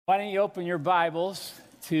Why don't you open your Bibles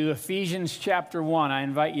to Ephesians chapter 1? I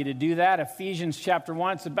invite you to do that. Ephesians chapter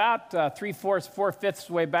 1. It's about 3/4, 4/5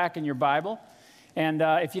 way back in your Bible. And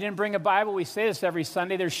if you didn't bring a Bible, we say this every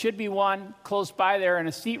Sunday. There should be one close by there in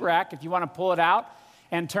a seat rack. If you want to pull it out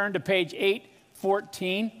and turn to page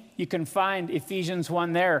 814, you can find Ephesians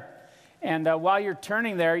 1 there. And while you're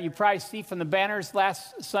turning there, you probably see from the banners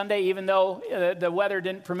last Sunday, even though the weather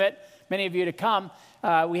didn't permit many of you to come,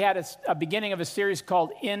 we had a beginning of a series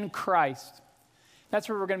called In Christ. That's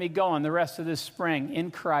where we're going to be going the rest of this spring,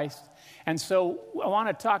 in Christ. And so I want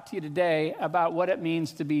to talk to you today about what it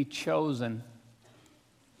means to be chosen.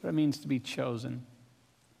 What it means to be chosen.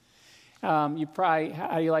 How do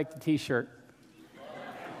you like the t-shirt?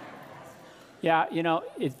 Yeah,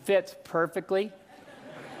 it fits perfectly.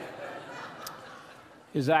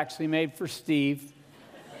 It was actually made for Steve.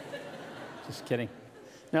 Just kidding.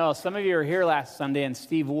 No, some of you were here last Sunday and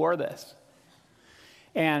Steve wore this.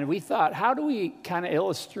 And we thought, how do we kind of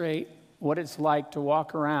illustrate what it's like to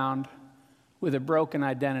walk around with a broken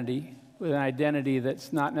identity, with an identity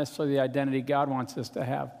that's not necessarily the identity God wants us to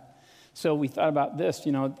have? So we thought about this,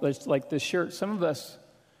 like this shirt. Some of us,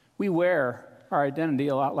 we wear our identity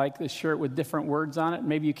a lot like this shirt with different words on it.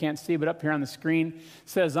 Maybe you can't see, but up here on the screen it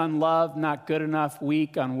says unloved, not good enough,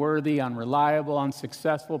 weak, unworthy, unreliable,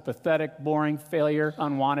 unsuccessful, pathetic, boring, failure,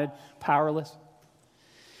 unwanted, powerless.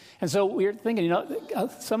 And so we were thinking,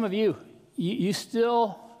 some of you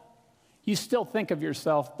still think of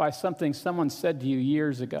yourself by something someone said to you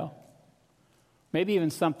years ago. Maybe even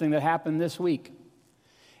something that happened this week.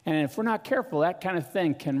 And if we're not careful, that kind of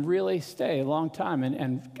thing can really stay a long time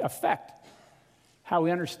and affect how we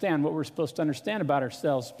understand what we're supposed to understand about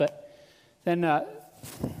ourselves. But then,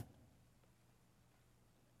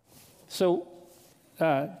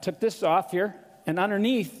 took this off here, and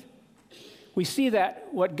underneath, we see that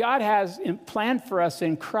what God has planned for us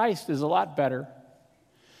in Christ is a lot better.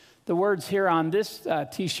 The words here on this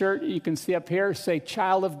t-shirt, you can see up here, say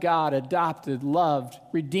child of God, adopted, loved,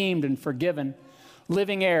 redeemed, and forgiven,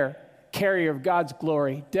 living heir, carrier of God's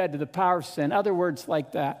glory, dead to the power of sin, other words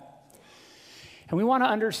like that. And we want to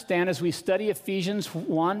understand as we study Ephesians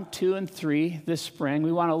 1, 2, and 3 this spring,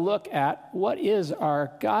 we want to look at what is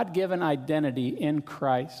our God-given identity in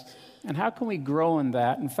Christ and how can we grow in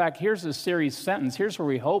that. In fact, here's the series sentence. Here's where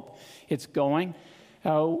we hope it's going.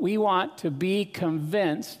 We want to be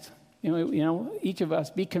convinced, each of us,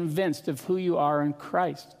 be convinced of who you are in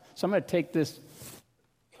Christ. So I'm going to take this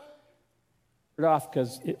off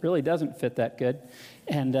because it really doesn't fit that good.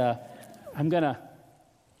 And I'm going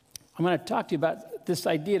to talk to you about this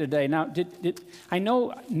idea today. Now, I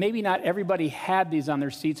know maybe not everybody had these on their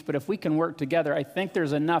seats, but if we can work together, I think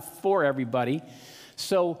there's enough for everybody.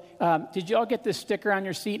 So did you all get this sticker on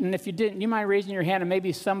your seat? And if you didn't, you mind raising your hand, and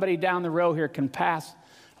maybe somebody down the row here can pass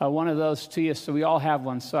one of those to you so we all have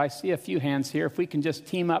one. So I see a few hands here. If we can just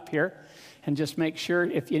team up here and just make sure,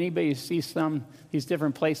 if anybody sees these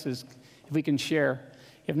different places, if we can share.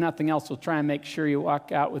 If nothing else, we'll try and make sure you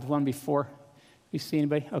walk out with one before. You see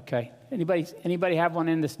anybody? Okay. Anybody have one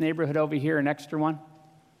in this neighborhood over here, an extra one?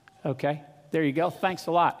 Okay. There you go. Thanks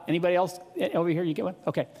a lot. Anybody else over here, you get one?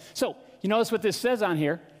 Okay. So you notice what this says on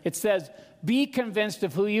here. It says, be convinced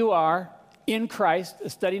of who you are in Christ,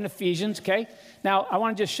 studying Ephesians, okay? Now, I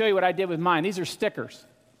want to just show you what I did with mine. These are stickers.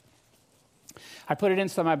 I put it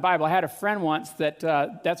inside my Bible. I had a friend once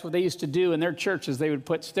that's what they used to do in their churches. They would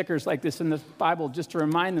put stickers like this in the Bible just to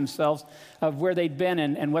remind themselves of where they'd been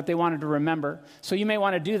and what they wanted to remember. So you may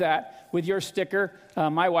want to do that with your sticker.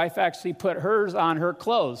 My wife actually put hers on her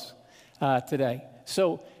clothes today.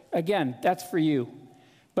 So again, that's for you.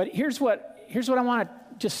 But here's what I want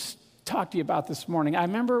to just talk to you about this morning. I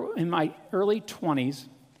remember in my early 20s,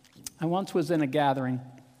 I once was in a gathering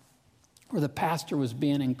where the pastor was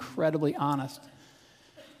being incredibly honest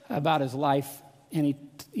about his life. And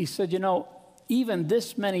he said, even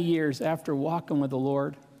this many years after walking with the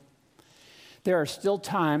Lord, there are still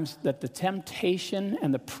times that the temptation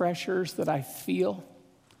and the pressures that I feel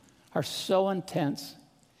are so intense.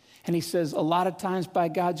 And he says, a lot of times by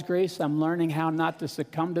God's grace, I'm learning how not to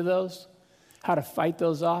succumb to those, how to fight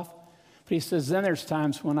those off. But he says, then there's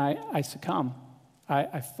times when I succumb.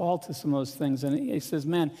 I fall to some of those things. And he says,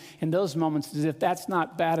 man, in those moments, as if that's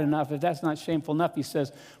not bad enough, if that's not shameful enough, he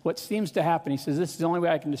says, what seems to happen, he says, this is the only way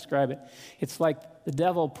I can describe it. It's like the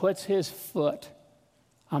devil puts his foot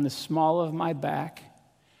on the small of my back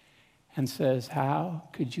and says, how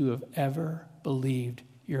could you have ever believed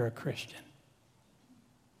you're a Christian?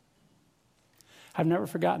 I've never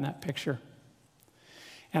forgotten that picture.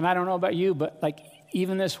 And I don't know about you, but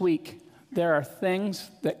even this week, there are things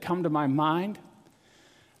that come to my mind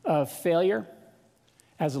of failure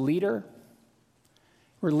as a leader,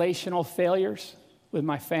 relational failures with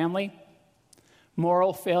my family,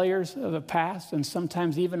 moral failures of the past, and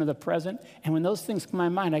sometimes even of the present. And when those things come to my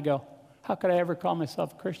mind, I go, how could I ever call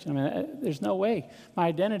myself a Christian? I mean, there's no way. My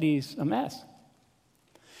identity's a mess.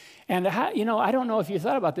 And, I don't know if you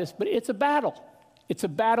thought about this, but it's a battle. It's a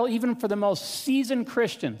battle even for the most seasoned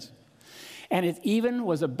Christians. And it even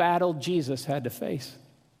was a battle Jesus had to face.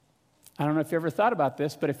 I don't know if you ever thought about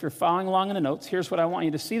this, but if you're following along in the notes, here's what I want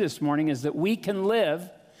you to see this morning, is that we can live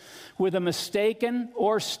with a mistaken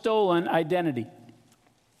or stolen identity.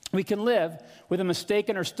 We can live with a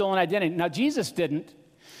mistaken or stolen identity. Now, Jesus didn't,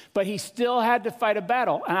 but he still had to fight a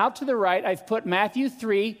battle. And out to the right, I've put Matthew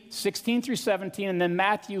 3, 16 through 17, and then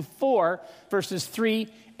Matthew 4, verses 3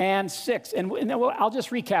 and 6. And I'll just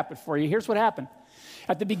recap it for you. Here's what happened.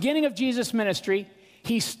 At the beginning of Jesus' ministry,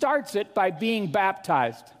 he starts it by being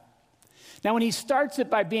baptized. Now, when he starts it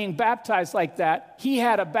by being baptized like that, he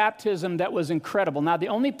had a baptism that was incredible. Now, the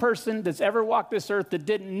only person that's ever walked this earth that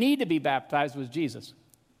didn't need to be baptized was Jesus.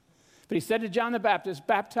 But he said to John the Baptist,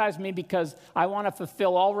 baptize me because I want to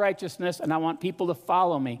fulfill all righteousness and I want people to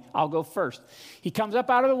follow me. I'll go first. He comes up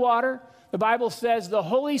out of the water. The Bible says the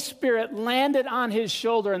Holy Spirit landed on his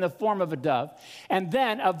shoulder in the form of a dove. And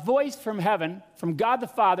then a voice from heaven, from God the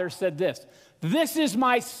Father, said this is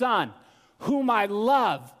my Son, whom I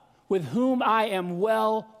love, with whom I am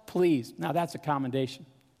well pleased. Now that's a commendation.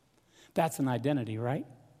 That's an identity, right?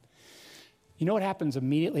 You know what happens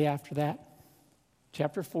immediately after that?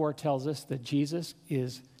 Chapter 4 tells us that Jesus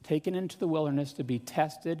is taken into the wilderness to be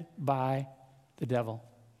tested by the devil.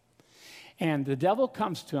 And the devil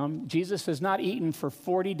comes to him. Jesus has not eaten for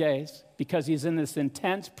 40 days because he's in this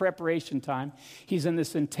intense preparation time. He's in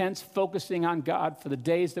this intense focusing on God for the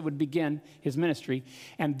days that would begin his ministry.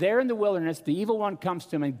 And there in the wilderness, the evil one comes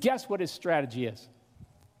to him, and guess what his strategy is?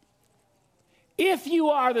 If you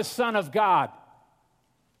are the Son of God,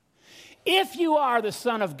 if you are the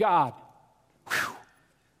Son of God, whew.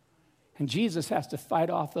 And Jesus has to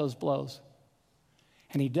fight off those blows.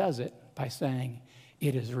 And he does it by saying,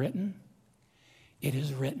 it is written, it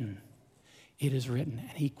is written, it is written.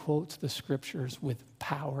 And he quotes the scriptures with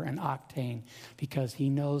power and octane because he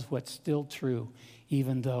knows what's still true,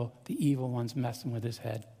 even though the evil one's messing with his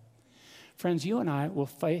head. Friends, you and I will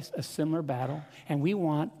face a similar battle, and we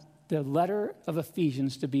want the letter of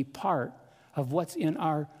Ephesians to be part of what's in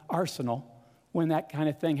our arsenal when that kind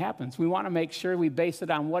of thing happens. We want to make sure we base it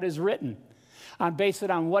on what is written, base it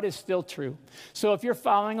on what is still true. So if you're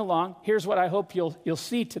following along, here's what I hope you'll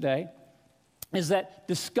see today, is that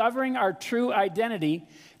discovering our true identity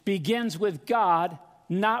begins with God,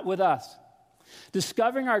 not with us.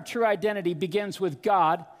 Discovering our true identity begins with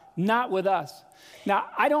God, not with us. Now,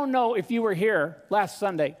 I don't know if you were here last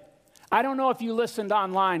Sunday. I don't know if you listened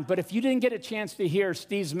online, but if you didn't get a chance to hear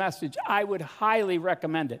Steve's message, I would highly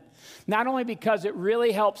recommend it. Not only because it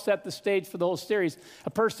really helps set the stage for the whole series. A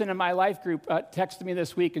person in my life group texted me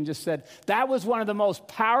this week and just said, that was one of the most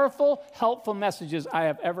powerful, helpful messages I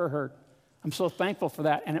have ever heard. I'm so thankful for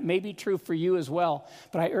that, and it may be true for you as well,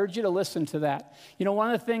 but I urge you to listen to that. You know,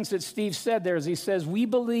 one of the things that Steve said there is he says, we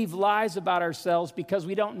believe lies about ourselves because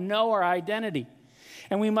we don't know our identity.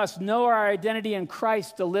 And we must know our identity in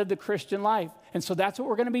Christ to live the Christian life. And so that's what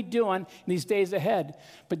we're going to be doing in these days ahead.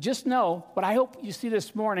 But just know, what I hope you see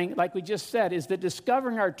this morning, like we just said, is that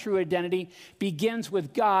discovering our true identity begins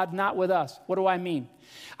with God, not with us. What do I mean?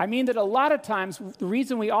 I mean that a lot of times, the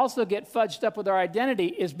reason we also get fudged up with our identity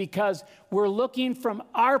is because we're looking from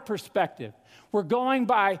our perspective. We're going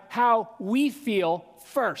by how we feel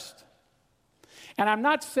first. And I'm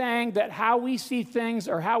not saying that how we see things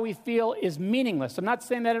or how we feel is meaningless. I'm not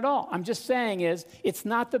saying that at all. I'm just saying it's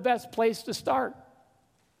not the best place to start.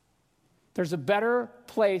 There's a better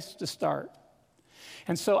place to start.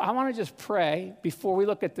 And so I want to just pray before we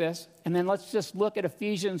look at this, and then let's just look at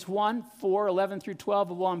Ephesians 1, 4, 11 through 12,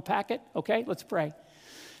 and we'll unpack it. Okay, let's pray.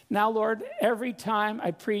 Now, Lord, every time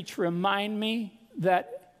I preach, remind me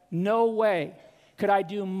that no way could I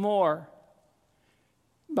do more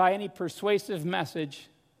by any persuasive message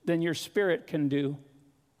than your Spirit can do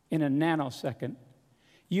in a nanosecond.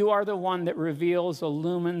 You are the one that reveals,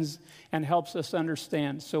 illumines, and helps us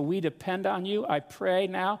understand. So we depend on you. I pray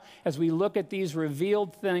now, as we look at these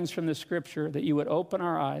revealed things from the Scripture, that you would open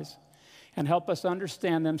our eyes and help us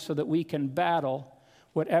understand them so that we can battle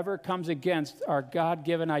whatever comes against our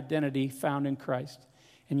God-given identity found in Christ.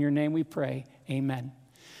 In your name we pray, amen.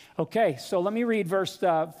 Okay, so let me read verse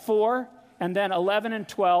 4, and then 11 and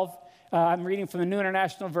 12. I'm reading from the New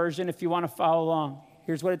International Version if you want to follow along.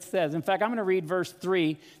 Here's what it says. In fact, I'm going to read verse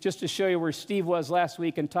 3 just to show you where Steve was last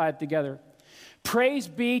week and tie it together. Praise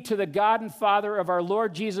be to the God and Father of our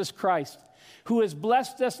Lord Jesus Christ, who has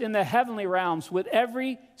blessed us in the heavenly realms with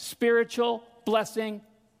every spiritual blessing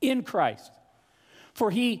in Christ.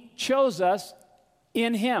 For he chose us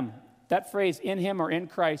in him. That phrase, in him or in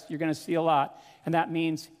Christ, you're going to see a lot. And that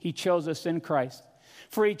means he chose us in Christ.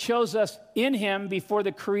 For he chose us in him before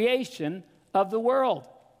the creation of the world,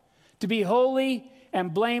 to be holy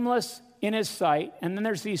and blameless in his sight. And then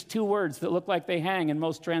there's these two words that look like they hang in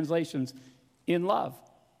most translations, in love.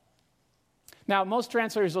 Now, most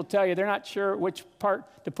translators will tell you they're not sure which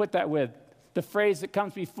part to put that with. The phrase that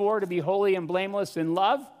comes before, to be holy and blameless in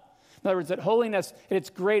love. In other words, that holiness at its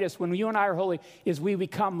greatest, when you and I are holy, is we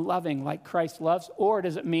become loving like Christ loves. Or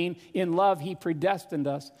does it mean in love he predestined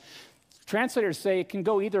us? Translators say it can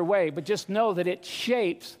go either way, but just know that it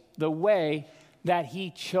shapes the way that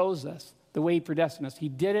he chose us, the way he predestined us. He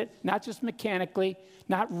did it not just mechanically,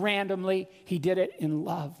 not randomly. He did it in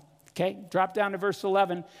love. Okay, drop down to verse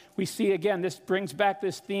 11. We see again, this brings back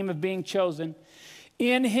this theme of being chosen.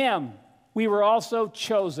 In him we were also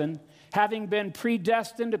chosen, having been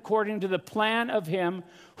predestined according to the plan of him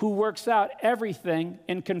who works out everything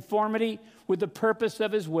in conformity with the purpose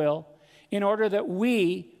of his will, in order that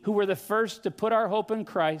we, who were the first to put our hope in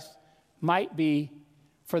Christ, might be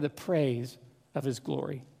for the praise of his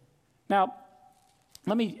glory. Now,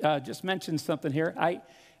 let me just mention something here.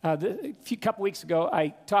 A couple weeks ago,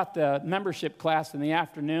 I taught the membership class in the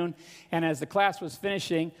afternoon, and as the class was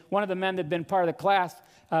finishing, one of the men that had been part of the class,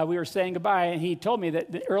 we were saying goodbye, and he told me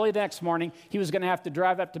that early the next morning, he was going to have to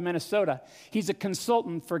drive up to Minnesota. He's a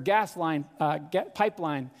consultant for gas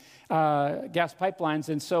pipelines,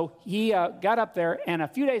 and so he got up there, and a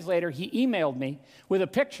few days later, he emailed me with a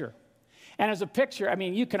picture. And as a picture, I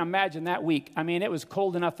mean, you can imagine that week. I mean, it was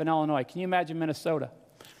cold enough in Illinois. Can you imagine Minnesota?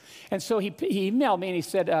 And so he emailed me, and he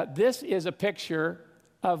said, this is a picture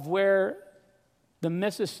of where the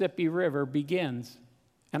Mississippi River begins.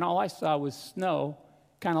 And all I saw was snow,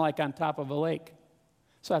 kind of like on top of a lake.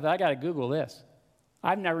 So I thought, I got to Google this.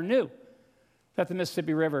 I never knew that the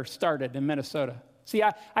Mississippi River started in Minnesota. See,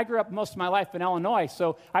 I grew up most of my life in Illinois,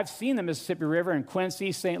 so I've seen the Mississippi River in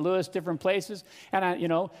Quincy, St. Louis, different places,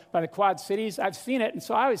 and by the Quad Cities, I've seen it, and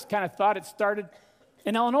so I always kind of thought it started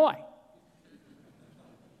in Illinois.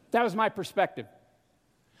 That was my perspective.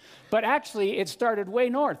 But actually, it started way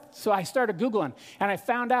north, so I started Googling, and I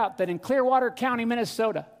found out that in Clearwater County,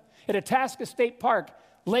 Minnesota, at Itasca State Park,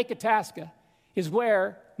 Lake Itasca, is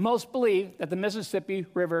where most believe that the Mississippi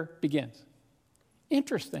River begins.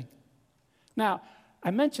 Interesting. Now,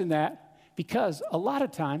 I mention that because a lot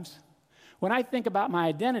of times when I think about my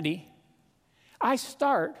identity, I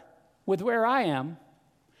start with where I am,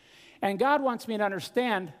 and God wants me to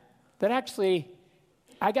understand that actually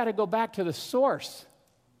I got to go back to the source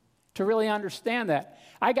to really understand that.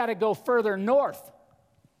 I got to go further north.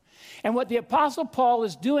 And what the Apostle Paul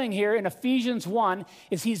is doing here in Ephesians 1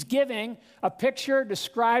 is he's giving a picture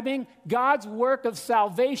describing God's work of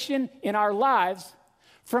salvation in our lives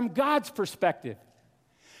from God's perspective,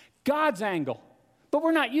 God's angle. But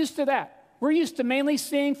we're not used to that. We're used to mainly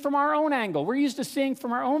seeing from our own angle. We're used to seeing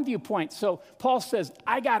from our own viewpoint. So Paul says,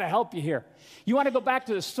 I got to help you here. You want to go back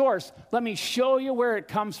to the source? Let me show you where it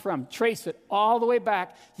comes from. Trace it all the way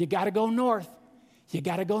back. You got to go north. You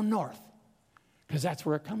got to go north because that's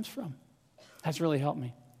where it comes from. That's really helped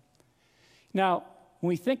me. Now, when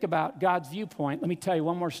we think about God's viewpoint, let me tell you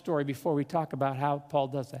one more story before we talk about how Paul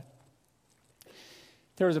does that.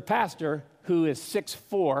 There was a pastor who is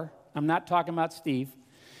 6'4". I'm not talking about Steve.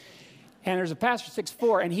 And there's a pastor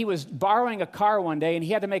 6'4", and he was borrowing a car one day, and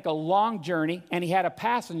he had to make a long journey, and he had a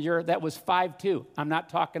passenger that was 5'2". I'm not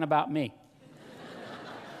talking about me.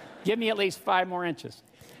 Give me at least 5 more inches.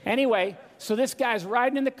 Anyway, so this guy's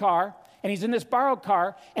riding in the car, and he's in this borrowed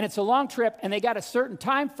car, and it's a long trip, and they got a certain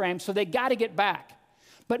time frame, so they got to get back.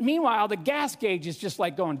 But meanwhile, the gas gauge is just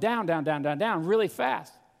like going down, down, down, down, down really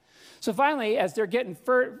fast. So finally, as they're getting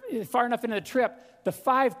far enough into the trip, the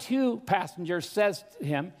 5'2" passenger says to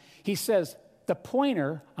him, he says, the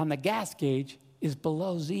pointer on the gas gauge is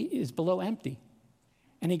below empty.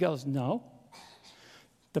 And he goes, no.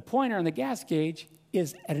 The pointer on the gas gauge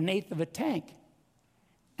is at 1/8 of a tank.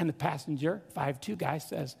 And the passenger, 5'2" guy,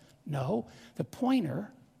 says, no, the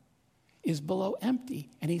pointer is below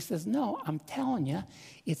empty. And he says, no, I'm telling you,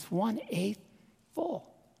 it's 1/8 full.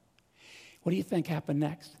 What do you think happened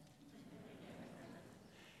next?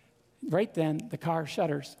 Right then, the car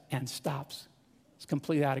shudders and stops. It's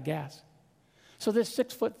completely out of gas. So this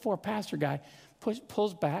 6'4" pastor guy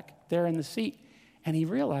pulls back there in the seat, and he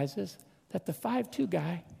realizes that the 5'2"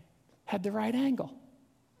 guy had the right angle.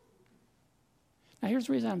 Now, here's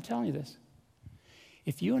the reason I'm telling you this.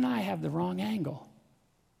 If you and I have the wrong angle,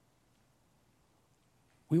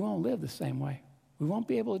 we won't live the same way. We won't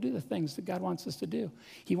be able to do the things that God wants us to do.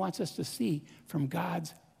 He wants us to see from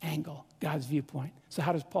God's angle, God's viewpoint. So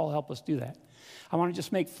how does Paul help us do that? I want to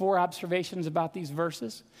just make 4 observations about these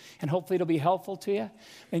verses, and hopefully it'll be helpful to you.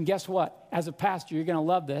 And guess what? As a pastor, you're going to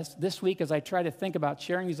love this. This week, as I try to think about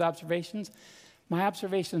sharing these observations, my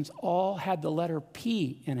observations all had the letter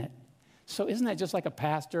P in it. So isn't that just like a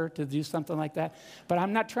pastor to do something like that? But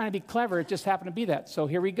I'm not trying to be clever. It just happened to be that. So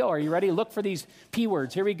here we go. Are you ready? Look for these P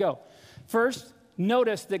words. Here we go. First,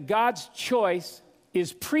 notice that God's choice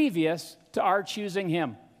is previous to our choosing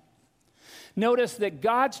him. Notice that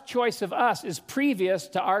God's choice of us is previous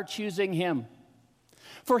to our choosing him.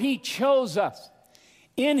 For he chose us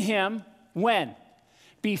in him when?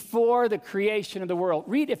 Before the creation of the world.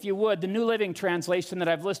 Read, if you would, the New Living Translation that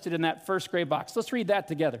I've listed in that first gray box. Let's read that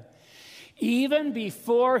together. Even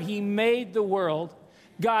before he made the world,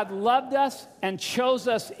 God loved us and chose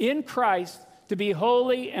us in Christ to be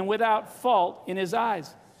holy and without fault in his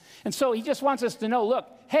eyes. And so he just wants us to know, look,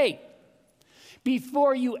 hey,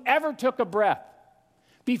 before you ever took a breath,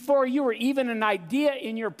 before you were even an idea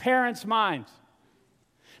in your parents' minds,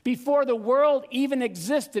 before the world even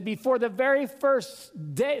existed, before the very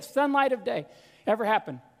first day, sunlight of day ever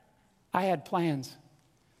happened, I had plans.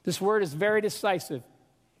 This word is very decisive.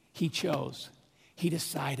 He chose. He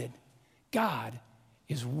decided. God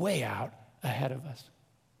is way out ahead of us.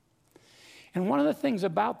 And one of the things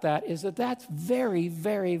about that is that that's very,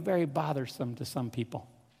 very, very bothersome to some people.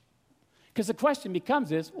 Because the question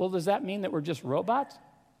becomes is, well, does that mean that we're just robots?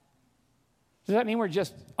 Does that mean we're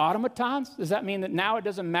just automatons? Does that mean that now it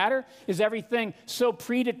doesn't matter? Is everything so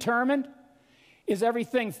predetermined? Is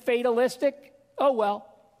everything fatalistic? Oh, well,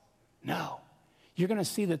 no. You're going to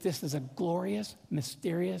see that this is a glorious,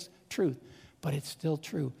 mysterious truth, but it's still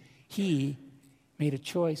true. He made a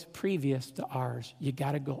choice previous to ours. You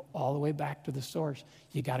got to go all the way back to the source.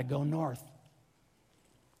 You got to go north.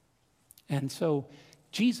 And so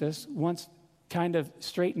Jesus once kind of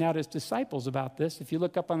straightened out his disciples about this. If you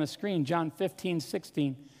look up on the screen, John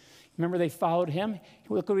 15:16, remember they followed him?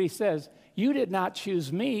 Look what he says. You did not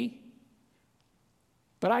choose me,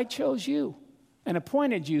 but I chose you and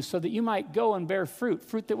appointed you so that you might go and bear fruit,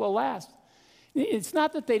 fruit that will last. It's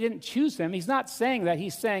not that they didn't choose him. He's not saying that.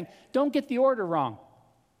 He's saying, don't get the order wrong.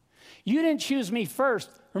 You didn't choose me first.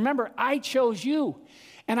 Remember, I chose you.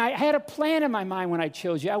 And I had a plan in my mind when I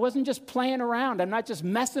chose you. I wasn't just playing around. I'm not just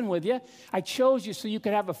messing with you. I chose you so you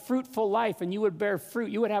could have a fruitful life and you would bear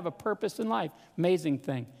fruit. You would have a purpose in life. Amazing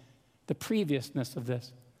thing, the previousness of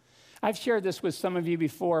this. I've shared this with some of you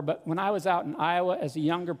before, but when I was out in Iowa as a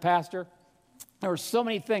younger pastor, there were so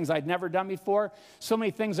many things I'd never done before, so many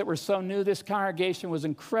things that were so new. This congregation was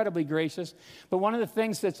incredibly gracious. But one of the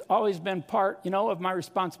things that's always been part, of my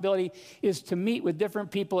responsibility is to meet with different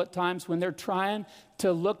people at times when they're trying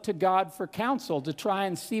to look to God for counsel, to try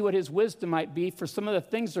and see what his wisdom might be for some of the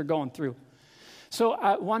things they're going through.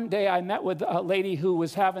 So one day I met with a lady who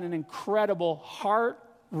was having an incredible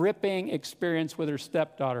heart-ripping experience with her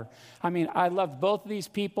stepdaughter. I mean, I loved both of these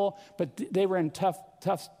people, but they were in tough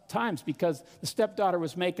times because the stepdaughter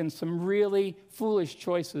was making some really foolish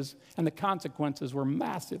choices and the consequences were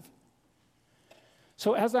massive.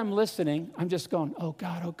 So as I'm listening, I'm just going, oh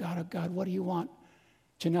God, oh God, oh God, what do you want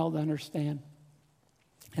Janelle to understand?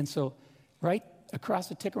 And so right across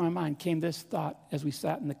the tick of my mind came this thought as we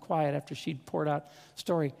sat in the quiet after she'd poured out a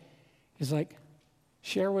story, is like,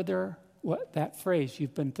 share with her what that phrase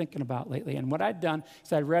you've been thinking about lately. And what I'd done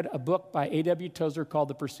is I read a book by A.W. Tozer called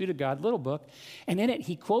The Pursuit of God, little book, and in it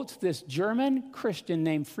he quotes this German Christian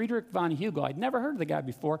named Friedrich von Hugel. I'd never heard of the guy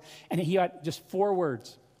before, and he had just 4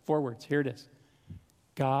 words. 4 words. Here it is.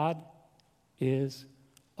 God is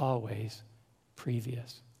always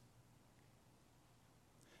previous.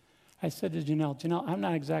 I said to Janelle, I'm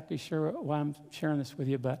not exactly sure why I'm sharing this with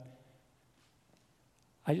you, but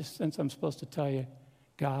I just sense I'm supposed to tell you,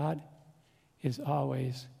 God is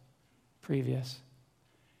always previous.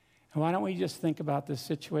 And why don't we just think about this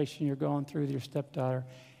situation you're going through with your stepdaughter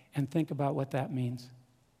and think about what that means.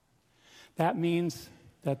 That means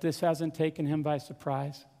that this hasn't taken him by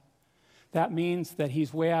surprise. That means that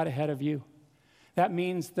he's way out ahead of you. That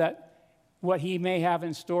means that what he may have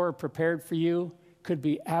in store or prepared for you could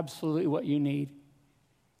be absolutely what you need.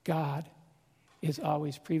 God is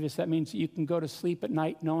always previous. That means you can go to sleep at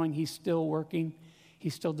night knowing he's still working.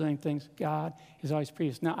 He's still doing things. God is always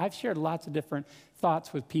previous. Now, I've shared lots of different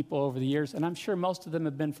thoughts with people over the years, and I'm sure most of them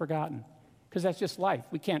have been forgotten because that's just life.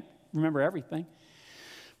 We can't remember everything.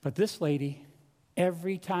 But this lady,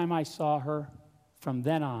 every time I saw her from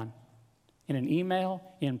then on, in an email,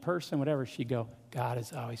 in person, whatever, she'd go, God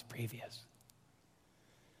is always previous.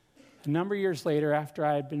 A number of years later, after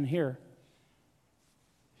I had been here,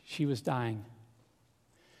 she was dying.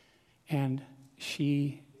 And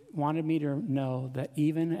she wanted me to know that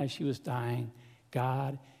even as she was dying,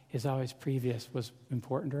 God is always previous was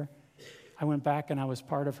important to her. I went back and I was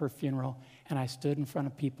part of her funeral, and I stood in front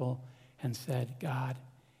of people and said, God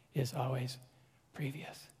is always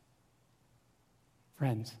previous.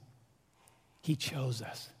 Friends, he chose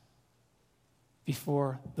us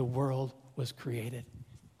before the world was created.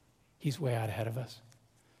 He's way out ahead of us.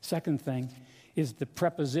 Second thing is the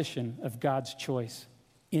preposition of God's choice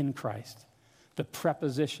in Christ. The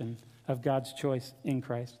preposition of God's choice in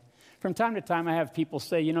Christ. From time to time, I have people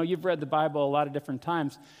say, you've read the Bible a lot of different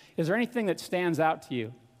times. Is there anything that stands out to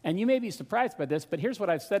you? And you may be surprised by this, but here's what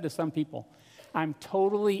I've said to some people. I'm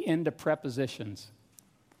totally into prepositions.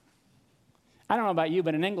 I don't know about you,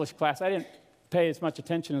 but in English class, I didn't pay as much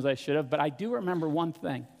attention as I should have, but I do remember one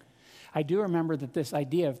thing. I do remember that this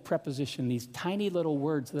idea of preposition, these tiny little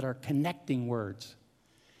words that are connecting words,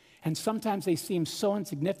 and sometimes they seem so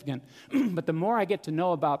insignificant, but the more I get to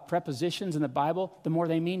know about prepositions in the Bible, the more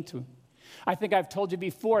they mean to. I think I've told you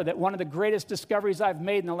before that one of the greatest discoveries I've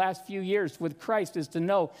made in the last few years with Christ is to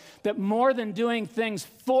know that more than doing things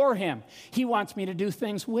for him, he wants me to do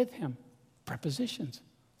things with him. Prepositions.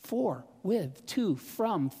 For, with, to,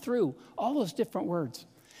 from, through, all those different words.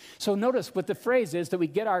 So notice what the phrase is that we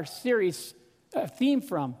get our series theme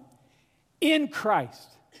from. In Christ.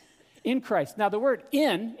 In Christ. Now the word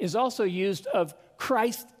in is also used of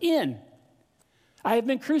Christ in. I have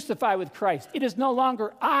been crucified with Christ. It is no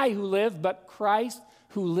longer I who live, but Christ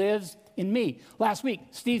who lives in me. Last week,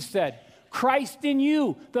 Steve said, Christ in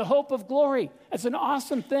you, the hope of glory. That's an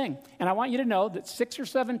awesome thing. And I want you to know that 6 or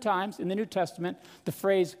 7 times in the New Testament, the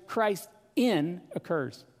phrase Christ in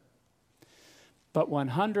occurs. But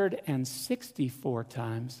 164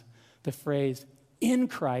 times, the phrase in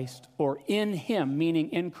Christ or in him, meaning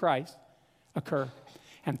in Christ, occur.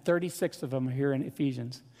 And 36 of them are here in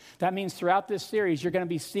Ephesians. That means throughout this series, you're going to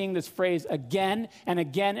be seeing this phrase again and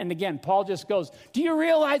again and again. Paul just goes, do you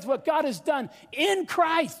realize what God has done in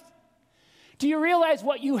Christ? Do you realize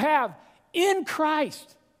what you have in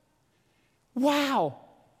Christ? Wow.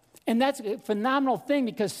 And that's a phenomenal thing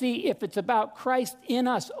because, see, if it's about Christ in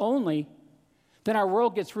us only, then our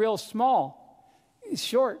world gets real small.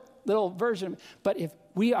 Short little version. But if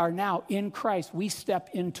we are now in Christ, we step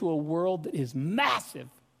into a world that is massive.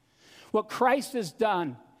 What Christ has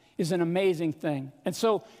done is an amazing thing. And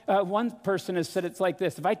so one person has said it's like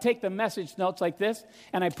this. If I take the message notes like this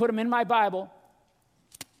and I put them in my Bible,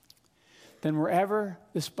 then wherever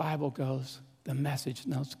this Bible goes, the message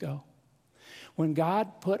notes go. When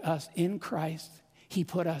God put us in Christ, he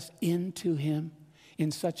put us into him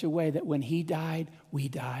in such a way that when he died, we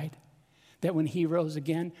died. That when he rose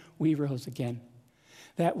again, we rose again.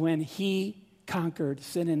 That when he conquered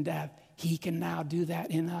sin and death, he can now do that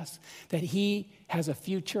in us. That he has a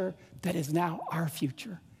future that is now our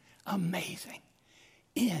future. Amazing.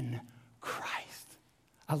 In Christ.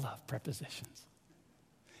 I love prepositions.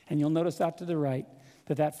 And you'll notice out to the right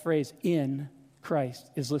that phrase in Christ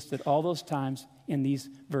is listed all those times in these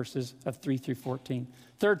verses of 3 through 14.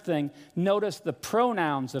 Third thing, notice the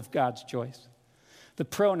pronouns of God's choice. The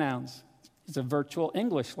pronouns. It's a virtual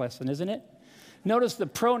English lesson, isn't it? Notice the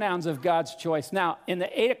pronouns of God's choice. Now, in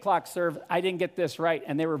the 8 o'clock serve, I didn't get this right,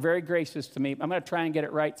 and they were very gracious to me. I'm going to try and get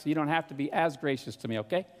it right so you don't have to be as gracious to me,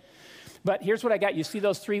 okay? But here's what I got. You see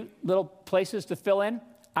those 3 little places to fill in?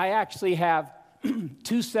 I actually have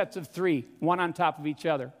 2 sets of 3, one on top of each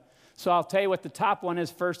other. So I'll tell you what the top one is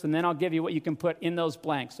first, and then I'll give you what you can put in those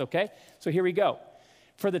blanks, okay? So here we go.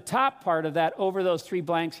 For the top part of that, over those 3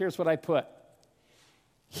 blanks, here's what I put.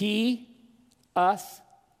 He, us,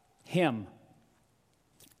 him.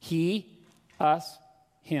 He, us,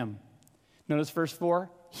 him. Notice verse 4.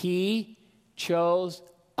 He chose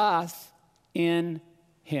us in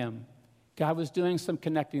him. God was doing some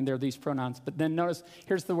connecting there, these pronouns. But then notice,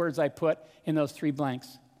 here's the words I put in those 3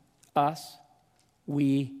 blanks. Us,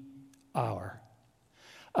 we, our.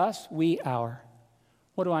 Us, we, our.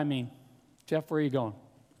 What do I mean? Jeff, where are you going?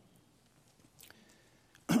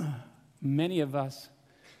 Many of us,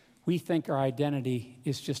 we think our identity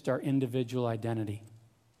is just our individual identity.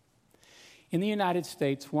 In the United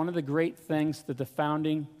States, one of the great things that the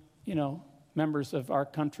founding, members of our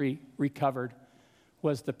country recovered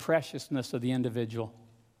was the preciousness of the individual.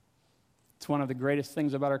 It's one of the greatest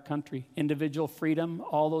things about our country. Individual freedom,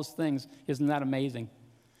 all those things. Isn't that amazing?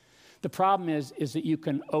 The problem is that you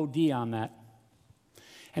can OD on that.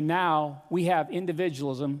 And now we have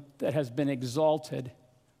individualism that has been exalted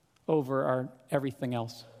over our everything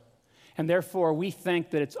else. And therefore, we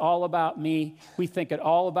think that it's all about me. We think it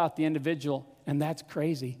all about the individual, and that's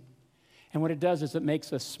crazy. And what it does is it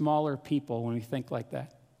makes us smaller people when we think like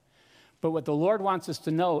that. But what the Lord wants us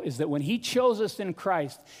to know is that when he chose us in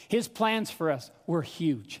Christ, his plans for us were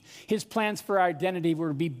huge. His plans for our identity were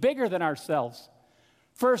to be bigger than ourselves.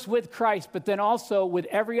 First with Christ, but then also with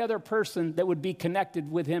every other person that would be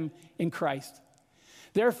connected with him in Christ.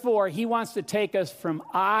 Therefore, he wants to take us from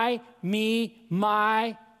I, me,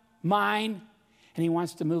 my, mine, and he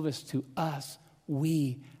wants to move us to us,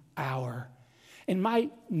 we, our. In my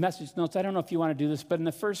message notes, I don't know if you want to do this, but in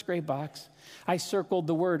the first gray box, I circled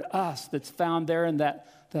the word us that's found there in that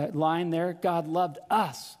line there. God loved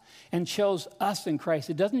us and chose us in Christ.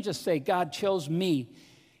 It doesn't just say God chose me.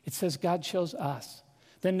 It says God chose us.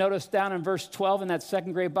 Then notice down in verse 12 in that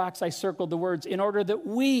second gray box, I circled the words, in order that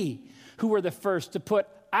we, who were the first to put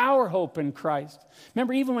our hope in Christ.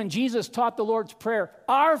 Remember, even when Jesus taught the Lord's Prayer,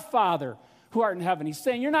 our Father who art in heaven, he's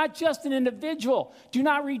saying, you're not just an individual. Do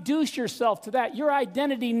not reduce yourself to that. Your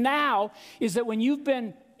identity now is that when you've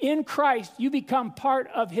been in Christ, you become part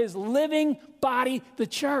of his living body, the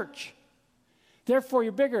church. Therefore,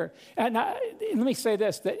 you're bigger. And let me say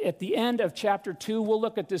this, that at the end of chapter 2, we'll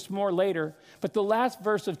look at this more later, but the last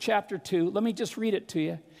verse of chapter 2, let me just read it to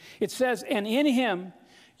you. It says, and in him,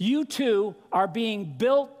 you two are being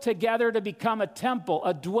built together to become a temple,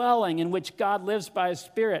 a dwelling in which God lives by his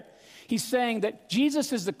Spirit. He's saying that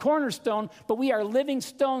Jesus is the cornerstone, but we are living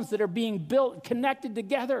stones that are being built, connected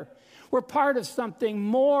together. We're part of something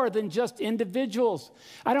more than just individuals.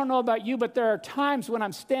 I don't know about you, but there are times when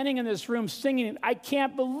I'm standing in this room singing, and I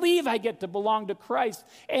can't believe I get to belong to Christ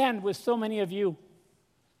and with so many of you.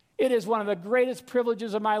 It is one of the greatest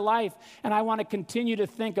privileges of my life, and I want to continue to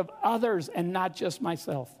think of others and not just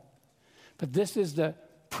myself. But this is the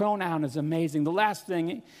pronoun is amazing. The last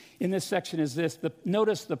thing in this section is this.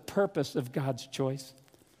 Notice the purpose of God's choice.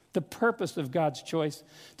 The purpose of God's choice,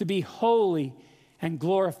 to be holy and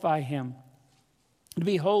glorify him. To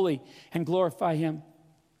be holy and glorify him.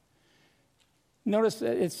 Notice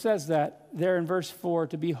it says that there in verse 4,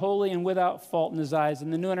 to be holy and without fault in his eyes. In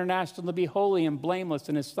the New International, to be holy and blameless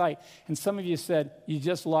in his sight. And some of you said, you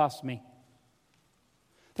just lost me.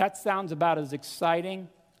 That sounds about as exciting.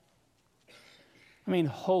 I mean,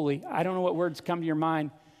 holy. I don't know what words come to your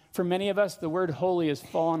mind. For many of us, the word holy has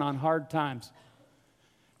fallen on hard times.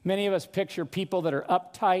 Many of us picture people that are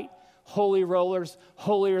uptight, holy rollers,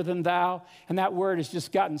 holier than thou, and that word has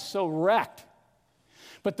just gotten so wrecked.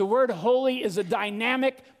 But the word holy is a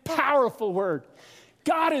dynamic, powerful word.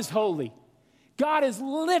 God is holy. God is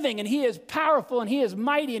living, and he is powerful, and he is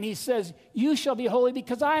mighty, and he says, you shall be holy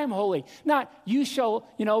because I am holy. Not you shall,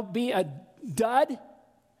 be a dud,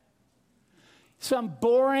 some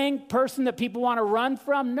boring person that people want to run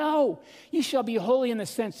from. No, you shall be holy in the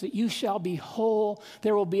sense that you shall be whole.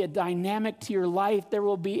 There will be a dynamic to your life. There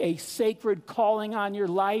will be a sacred calling on your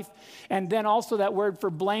life. And then also that word for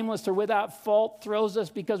blameless or without fault throws us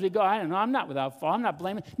because we go, I don't know, I'm not without fault. I'm not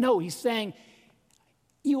blameless. No, he's saying,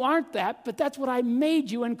 you aren't that, but that's what I made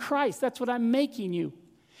you in Christ. That's what I'm making you.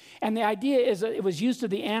 And the idea is that it was used to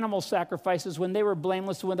the animal sacrifices. When they were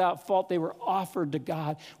blameless and without fault, they were offered to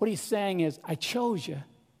God. What he's saying is, I chose you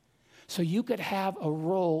so you could have a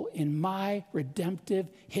role in my redemptive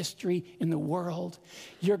history in the world.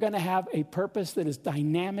 You're going to have a purpose that is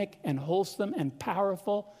dynamic and wholesome and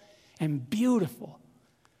powerful and beautiful.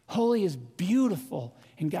 Holy is beautiful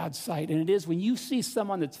in God's sight. And it is when you see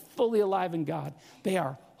someone that's fully alive in God, they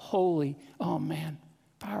are holy. Oh, man,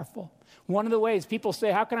 powerful. One of the ways people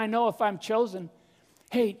say, how can I know if I'm chosen?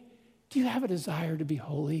 Hey, do you have a desire to be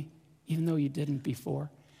holy even though you didn't before?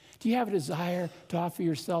 Do you have a desire to offer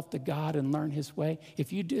yourself to God and learn his way?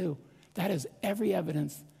 If you do, that is every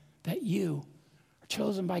evidence that you are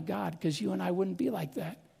chosen by God, because you and I wouldn't be like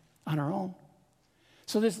that on our own.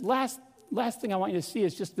 So this last thing I want you to see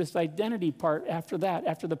is just this identity part after that,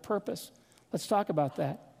 after the purpose. Let's talk about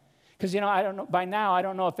that. Because, I don't know, by now, I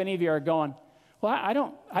don't know if any of you are going, well, I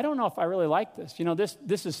don't know if I really like this.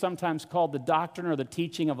 This is sometimes called the doctrine or the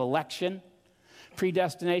teaching of election,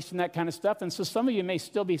 predestination, that kind of stuff. And so some of you may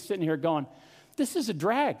still be sitting here going, this is a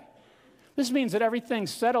drag. This means that everything's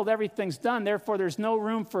settled, everything's done, therefore there's no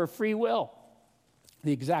room for a free will.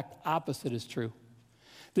 The exact opposite is true.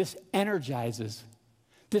 This energizes,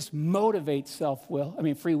 this motivates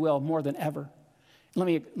free will more than ever. Let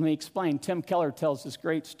me explain. Tim Keller tells this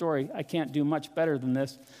great story. I can't do much better than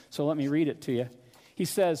this, so let me read it to you. He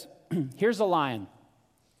says, here's a lion.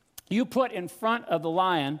 You put in front of the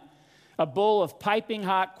lion a bowl of piping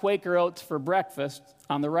hot Quaker oats for breakfast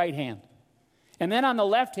on the right hand. And then on the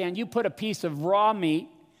left hand, you put a piece of raw meat,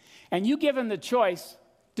 and you give him the choice,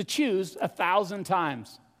 to choose 1,000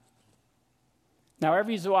 times. Now,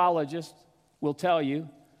 every zoologist will tell you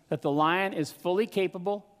that the lion is fully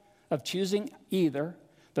capable of choosing either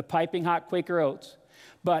the piping hot Quaker Oats,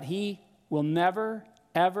 but he will never,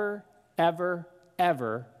 ever, ever,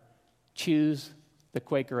 ever choose the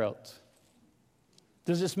Quaker Oats.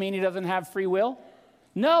 Does this mean he doesn't have free will?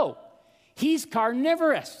 No. He's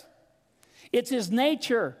carnivorous. It's his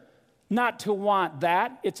nature not to want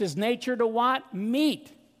that. It's his nature to want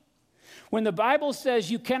meat. When the Bible says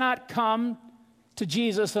you cannot come to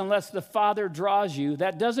Jesus unless the Father draws you,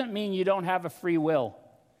 that doesn't mean you don't have a free will.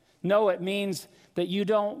 No, it means that you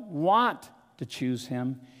don't want to choose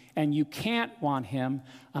him, and you can't want him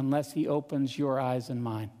unless he opens your eyes and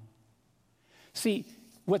mine. See,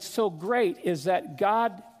 what's so great is that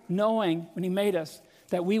God, knowing when he made us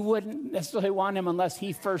that we wouldn't necessarily want him unless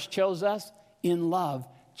he first chose us, in love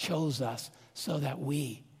chose us so that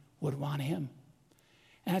we would want him.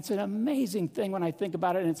 And it's an amazing thing when I think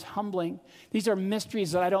about it, and it's humbling. These are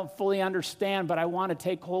mysteries that I don't fully understand, but I want to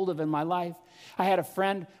take hold of in my life. I had a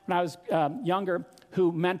friend when I was younger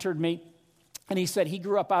who mentored me, and he said he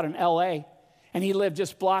grew up out in L.A., and he lived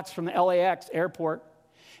just blocks from the LAX airport.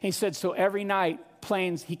 And he said, so every night,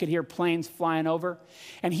 he could hear planes flying over.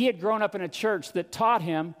 And he had grown up in a church that taught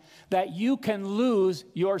him that you can lose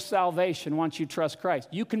your salvation once you trust Christ.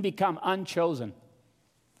 You can become unchosen.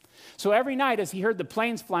 So every night as he heard the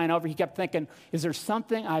planes flying over, he kept thinking, is there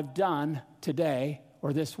something I've done today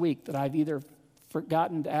or this week that I've either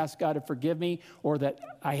forgotten to ask God to forgive me or that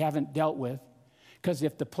I haven't dealt with? Because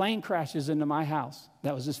if the plane crashes into my house,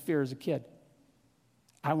 that was his fear as a kid,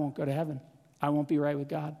 I won't go to heaven. I won't be right with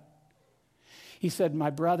God. He said, my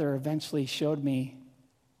brother eventually showed me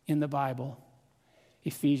in the Bible,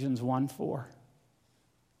 Ephesians 1:4,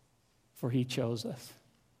 for he chose us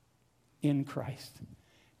in Christ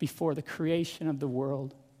before the creation of the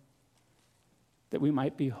world that we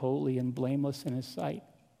might be holy and blameless in his sight.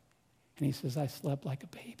 And he says, I slept like a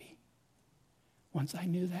baby. Once I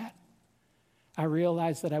knew that, I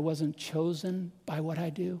realized that I wasn't chosen by what I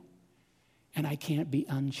do, and I can't be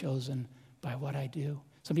unchosen by what I do.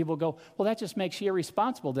 Some people go, well, that just makes you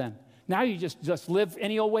irresponsible then. Now you just live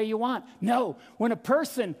any old way you want. No, when a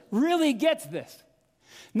person really gets this,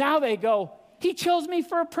 now they go, he chose me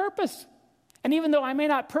for a purpose. And even though I may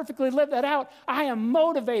not perfectly live that out, I am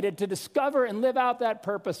motivated to discover and live out that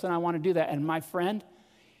purpose, and I want to do that. And my friend,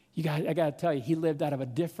 I got to tell you, he lived out of a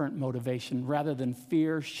different motivation rather than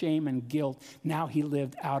fear, shame, and guilt. Now he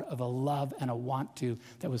lived out of a love and a want to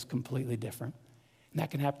that was completely different. And that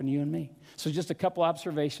can happen to you and me. So just a couple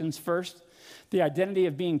observations. First, the identity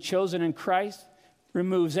of being chosen in Christ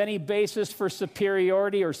removes any basis for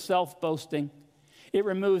superiority or self-boasting. It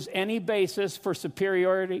removes any basis for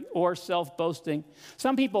superiority or self-boasting.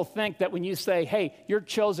 Some people think that when you say, hey, you're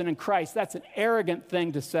chosen in Christ, that's an arrogant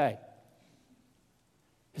thing to say.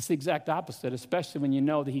 It's the exact opposite, especially when you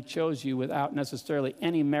know that he chose you without necessarily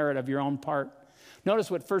any merit of your own part.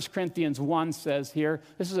 Notice what 1 Corinthians 1 says here.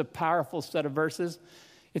 This is a powerful set of verses.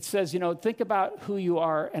 It says, think about who you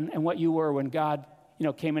are and what you were when God,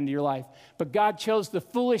 came into your life. But God chose the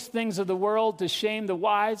foolish things of the world to shame the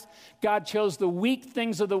wise. God chose the weak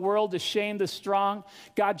things of the world to shame the strong.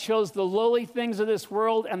 God chose the lowly things of this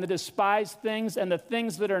world and the despised things and the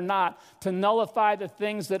things that are not to nullify the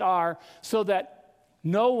things that are, so that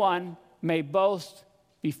no one may boast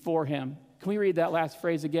before him. Can we read that last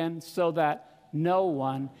phrase again? So that no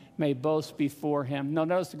one may boast before him. No,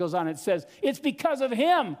 notice it goes on. It says, it's because of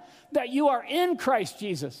him that you are in Christ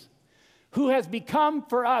Jesus, who has become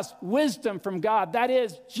for us wisdom from God. That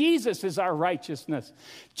is, Jesus is our righteousness.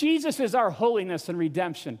 Jesus is our holiness and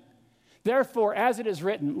redemption. Therefore, as it is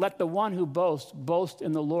written, let the one who boasts, boast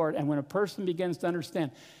in the Lord. And when a person begins to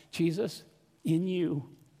understand, Jesus, in you,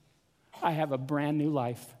 I have a brand new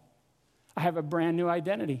life. I have a brand new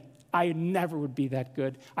identity. I never would be that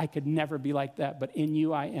good. I could never be like that, but in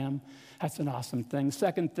you I am. That's an awesome thing. The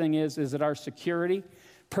second thing is that our security,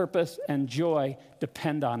 purpose, and joy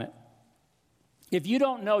depend on it. If you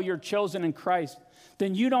don't know you're chosen in Christ,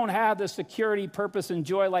 then you don't have the security, purpose, and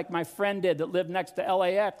joy like my friend did that lived next to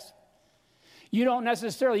LAX. You don't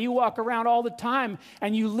necessarily, you walk around all the time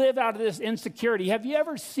and you live out of this insecurity. Have you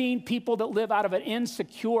ever seen people that live out of an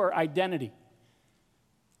insecure identity?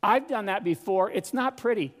 I've done that before. It's not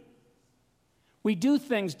pretty. We do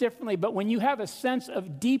things differently, but when you have a sense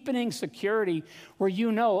of deepening security where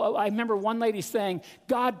I remember one lady saying,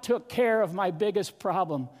 God took care of my biggest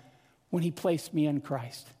problem when he placed me in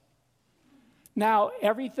Christ. Now,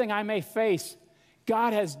 everything I may face,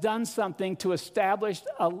 God has done something to establish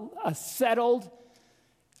a settled,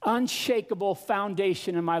 unshakable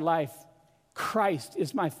foundation in my life. Christ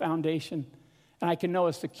is my foundation. And I can know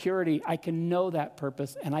a security. I can know that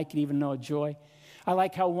purpose. And I can even know a joy. I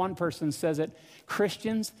like how one person says it.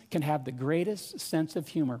 Christians can have the greatest sense of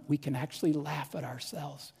humor. We can actually laugh at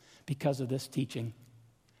ourselves because of this teaching.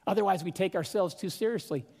 Otherwise, we take ourselves too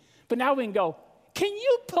seriously. But now we can go, can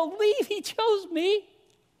you believe he chose me?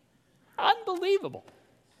 Unbelievable.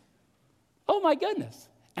 Oh, my goodness.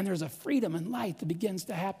 And there's a freedom and light that begins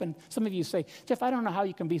to happen. Some of you say, Jeff, I don't know how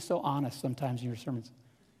you can be so honest sometimes in your sermons.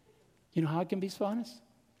 You know how I can be so honest?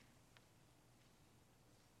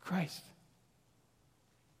 Christ.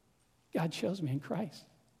 God chose me in Christ.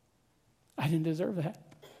 I didn't deserve that.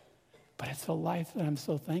 But it's a life that I'm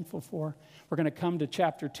so thankful for. We're going to come to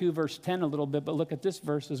chapter 2, verse 10 a little bit, but look at this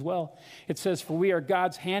verse as well. It says, for we are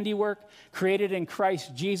God's handiwork, created in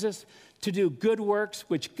Christ Jesus, to do good works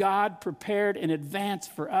which God prepared in advance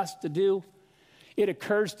for us to do. It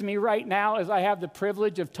occurs to me right now as I have the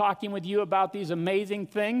privilege of talking with you about these amazing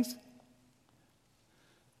things,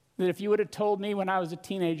 that if you would have told me when I was a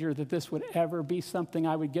teenager that this would ever be something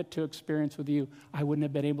I would get to experience with you, I wouldn't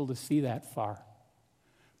have been able to see that far.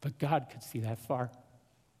 But God could see that far.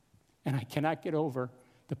 And I cannot get over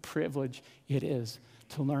the privilege it is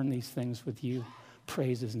to learn these things with you.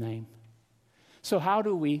 Praise his name. So how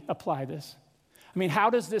do we apply this? I mean, how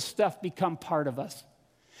does this stuff become part of us?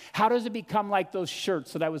 How does it become like those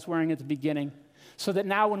shirts that I was wearing at the beginning? So that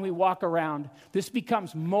now when we walk around, this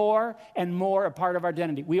becomes more and more a part of our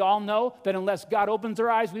identity. We all know that unless God opens our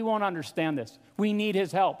eyes, we won't understand this. We need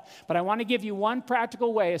his help. But I want to give you one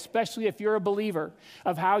practical way, especially if you're a believer,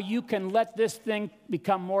 of how you can let this thing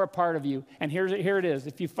become more a part of you. And here it is.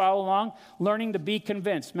 If you follow along, learning to be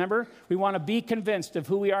convinced. Remember, we want to be convinced of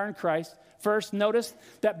who we are in Christ. First, notice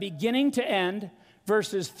that beginning to end,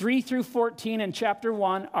 verses 3 through 14 in chapter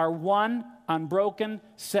 1 are one unbroken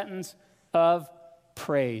sentence of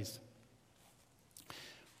praise.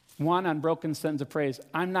 One unbroken sentence of praise.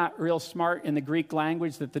 I'm not real smart in the Greek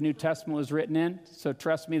language that the New Testament was written in, so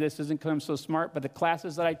trust me, this isn't because I'm so smart, but the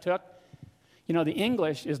classes that I took, you know, the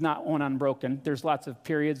English is not one unbroken. There's lots of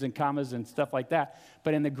periods and commas and stuff like that.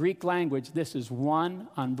 But in the Greek language, this is one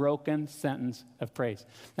unbroken sentence of praise.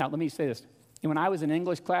 Now, let me say this. When I was in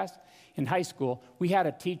English class in high school, we had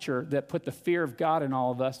a teacher that put the fear of God in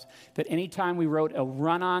all of us, that anytime we wrote a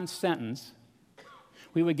run-on sentence,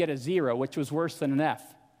 we would get a 0, which was worse than an F.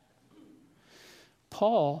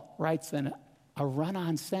 Paul writes a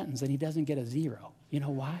run-on sentence and he doesn't get a 0. You know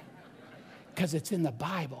why? Because it's in the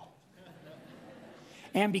Bible.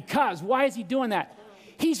 And because, why is he doing that?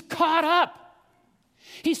 He's caught up.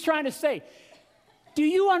 He's trying to say, do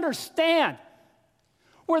you understand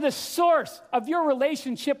where the source of your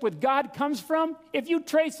relationship with God comes from? If you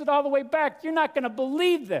trace it all the way back, you're not going to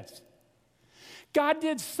believe this. God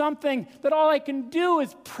did something that all I can do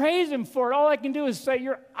is praise him for it. All I can do is say,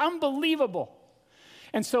 you're unbelievable.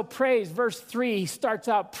 And so praise, verse 3, he starts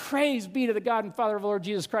out, praise be to the God and Father of the Lord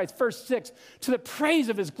Jesus Christ. Verse 6, to the praise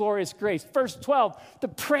of his glorious grace. Verse 12, the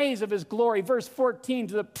praise of his glory. Verse 14,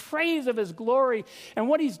 to the praise of his glory. And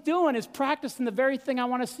what he's doing is practicing the very thing I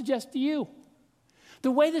want to suggest to you.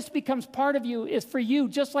 The way this becomes part of you is for you,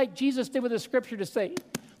 just like Jesus did with the scripture, to say,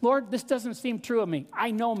 Lord, this doesn't seem true of me.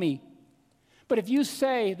 I know me. But if you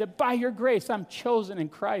say that by your grace I'm chosen in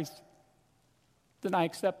Christ, then I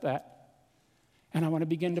accept that. And I want to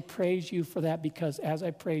begin to praise you for that, because as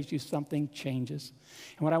I praise you, something changes.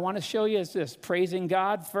 And what I want to show you is this. Praising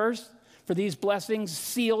God first for these blessings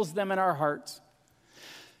seals them in our hearts.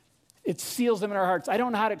 It seals them in our hearts. I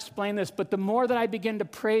don't know how to explain this, but the more that I begin to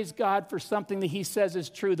praise God for something that he says is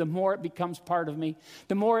true, the more it becomes part of me.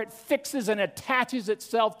 The more it fixes and attaches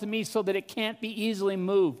itself to me so that it can't be easily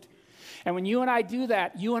moved. And when you and I do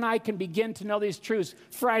that, you and I can begin to know these truths.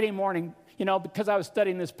 Friday morning, you know, because I was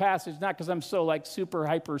studying this passage, not because I'm so like super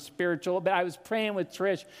hyper spiritual, but I was praying with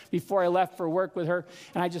Trish before I left for work with her.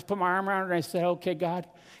 And I just put my arm around her and I said, okay, God,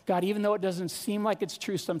 even though it doesn't seem like it's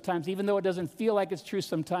true sometimes, even though it doesn't feel like it's true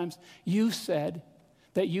sometimes, you said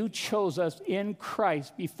that you chose us in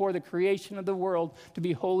Christ before the creation of the world to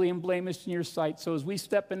be holy and blameless in your sight. So as we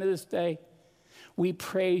step into this day, we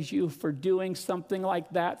praise you for doing something like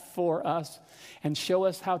that for us and show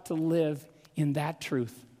us how to live in that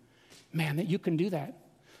truth. Man, that you can do that.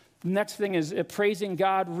 The next thing is praising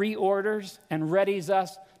God reorders and readies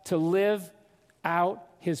us to live out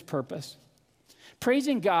his purpose.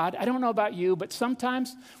 Praising God, I don't know about you, but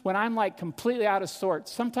sometimes when I'm like completely out of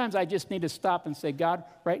sorts, sometimes I just need to stop and say, God,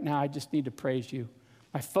 right now I just need to praise you.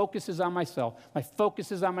 My focus is on myself. My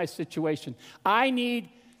focus is on my situation. I need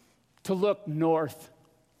to look north.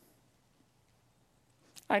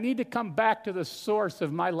 I need to come back to the source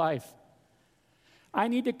of my life. I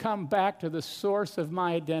need to come back to the source of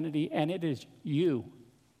my identity, and it is you.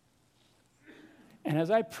 And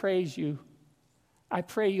as I praise you, I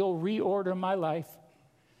pray you'll reorder my life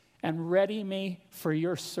and ready me for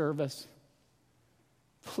your service.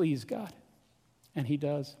 Please, God. And he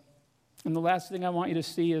does. And the last thing I want you to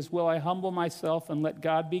see is, will I humble myself and let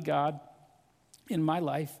God be God in my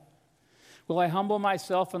life? Will I humble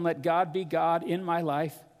myself and let God be God in my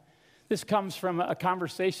life? This comes from a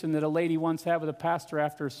conversation that a lady once had with a pastor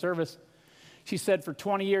after a service. She said, for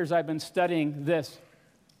 20 years I've been studying this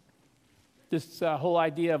whole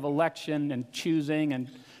idea of election and choosing and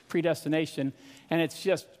predestination, and it's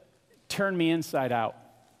just turned me inside out.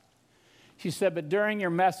 She said, but during your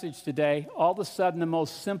message today, all of a sudden the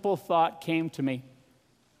most simple thought came to me.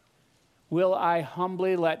 Will I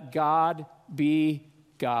humbly let God be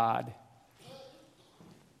God?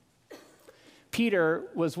 Peter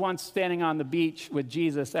was once standing on the beach with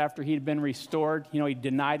Jesus after he'd been restored. You know, he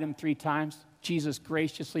denied him 3 times. Jesus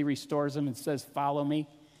graciously restores him and says, follow me.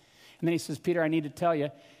 And then he says, Peter, I need to tell you,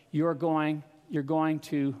 you're going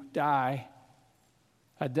to die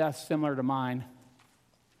a death similar to mine.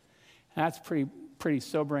 And that's pretty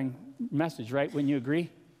sobering message, right? Wouldn't you agree?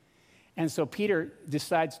 And so Peter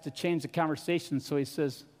decides to change the conversation. So he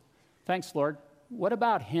says, thanks, Lord. What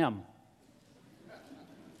about him?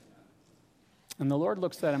 And the Lord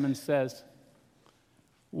looks at him and says,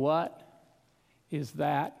 what is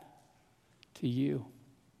that to you?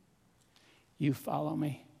 You follow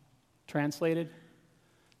me. Translated,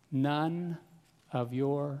 none of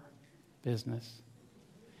your business.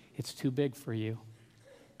 It's too big for you.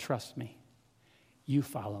 Trust me. You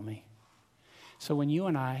follow me. So when you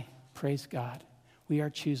and I praise God, we are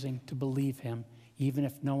choosing to believe him, even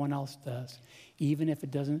if no one else does, even if it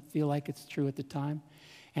doesn't feel like it's true at the time.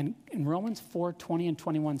 And in Romans 4:20 and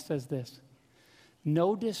 21 says this,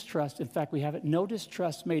 no distrust, in fact, we have it, no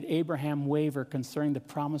distrust made Abraham waver concerning the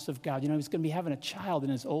promise of God. You know, he was going to be having a child in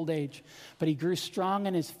his old age, but he grew strong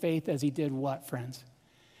in his faith as he did what, friends?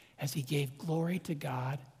 As he gave glory to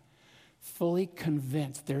God, fully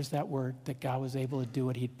convinced, there's that word, that God was able to do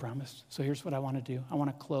what he'd promised. So here's what I want to do. I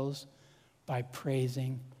want to close by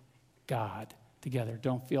praising God together.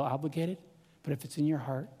 Don't feel obligated, but if it's in your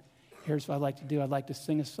heart, here's what I'd like to do. I'd like to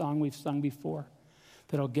sing a song we've sung before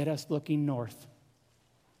that'll get us looking north.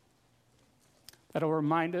 That'll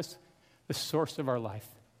remind us the source of our life.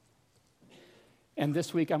 And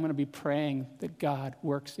this week I'm going to be praying that God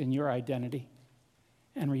works in your identity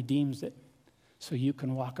and redeems it so you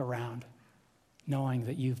can walk around knowing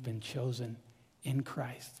that you've been chosen in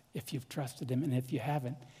Christ if you've trusted him. And if you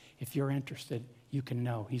haven't, if you're interested, you can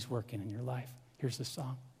know he's working in your life. Here's the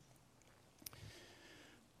song.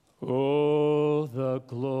 Oh, the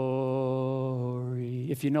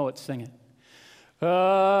glory. If you know it, sing it.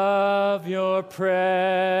 Of your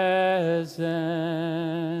presence,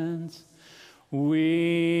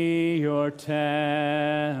 we your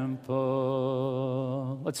temple.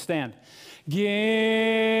 Let's stand.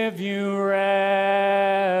 Give you reverence.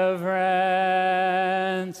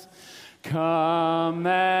 Come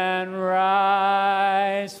and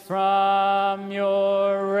rise from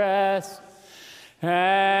your rest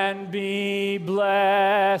and be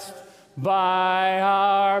blessed by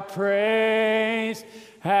our praise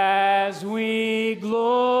as we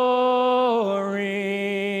glory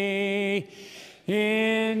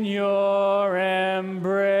in your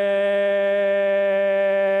embrace,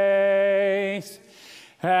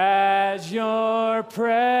 as your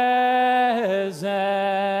presence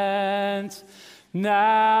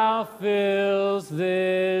now fills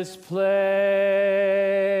this place.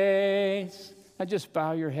 Now just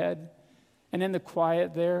bow your head, and in the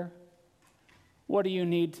quiet there, what do you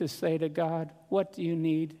need to say to God? What do you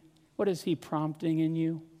need? What is he prompting in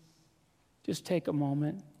you? Just take a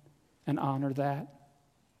moment and honor that.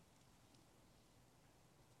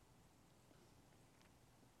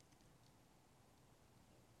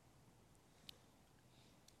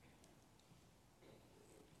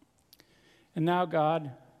 And now,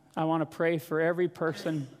 God, I want to pray for every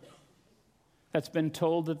person that's been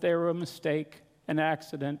told that they were a mistake, an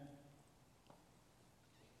accident.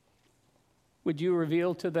 Would you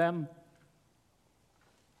reveal to them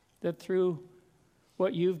that through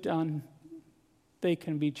what you've done, they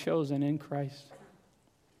can be chosen in Christ?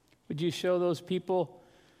 Would you show those people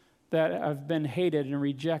that have been hated and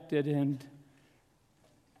rejected and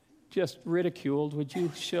just ridiculed, would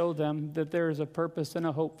you show them that there is a purpose and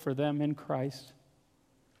a hope for them in Christ?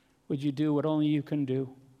 Would you do what only you can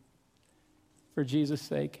do? For Jesus'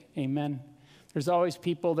 sake, amen. There's always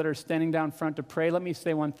people that are standing down front to pray. Let me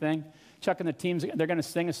say one thing. Chuck and the teams, they're going to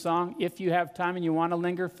sing a song. If you have time and you want to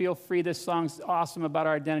linger, feel free. This song's awesome about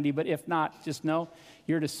our identity. But if not, just know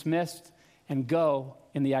you're dismissed and go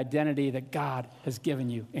in the identity that God has given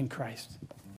you in Christ.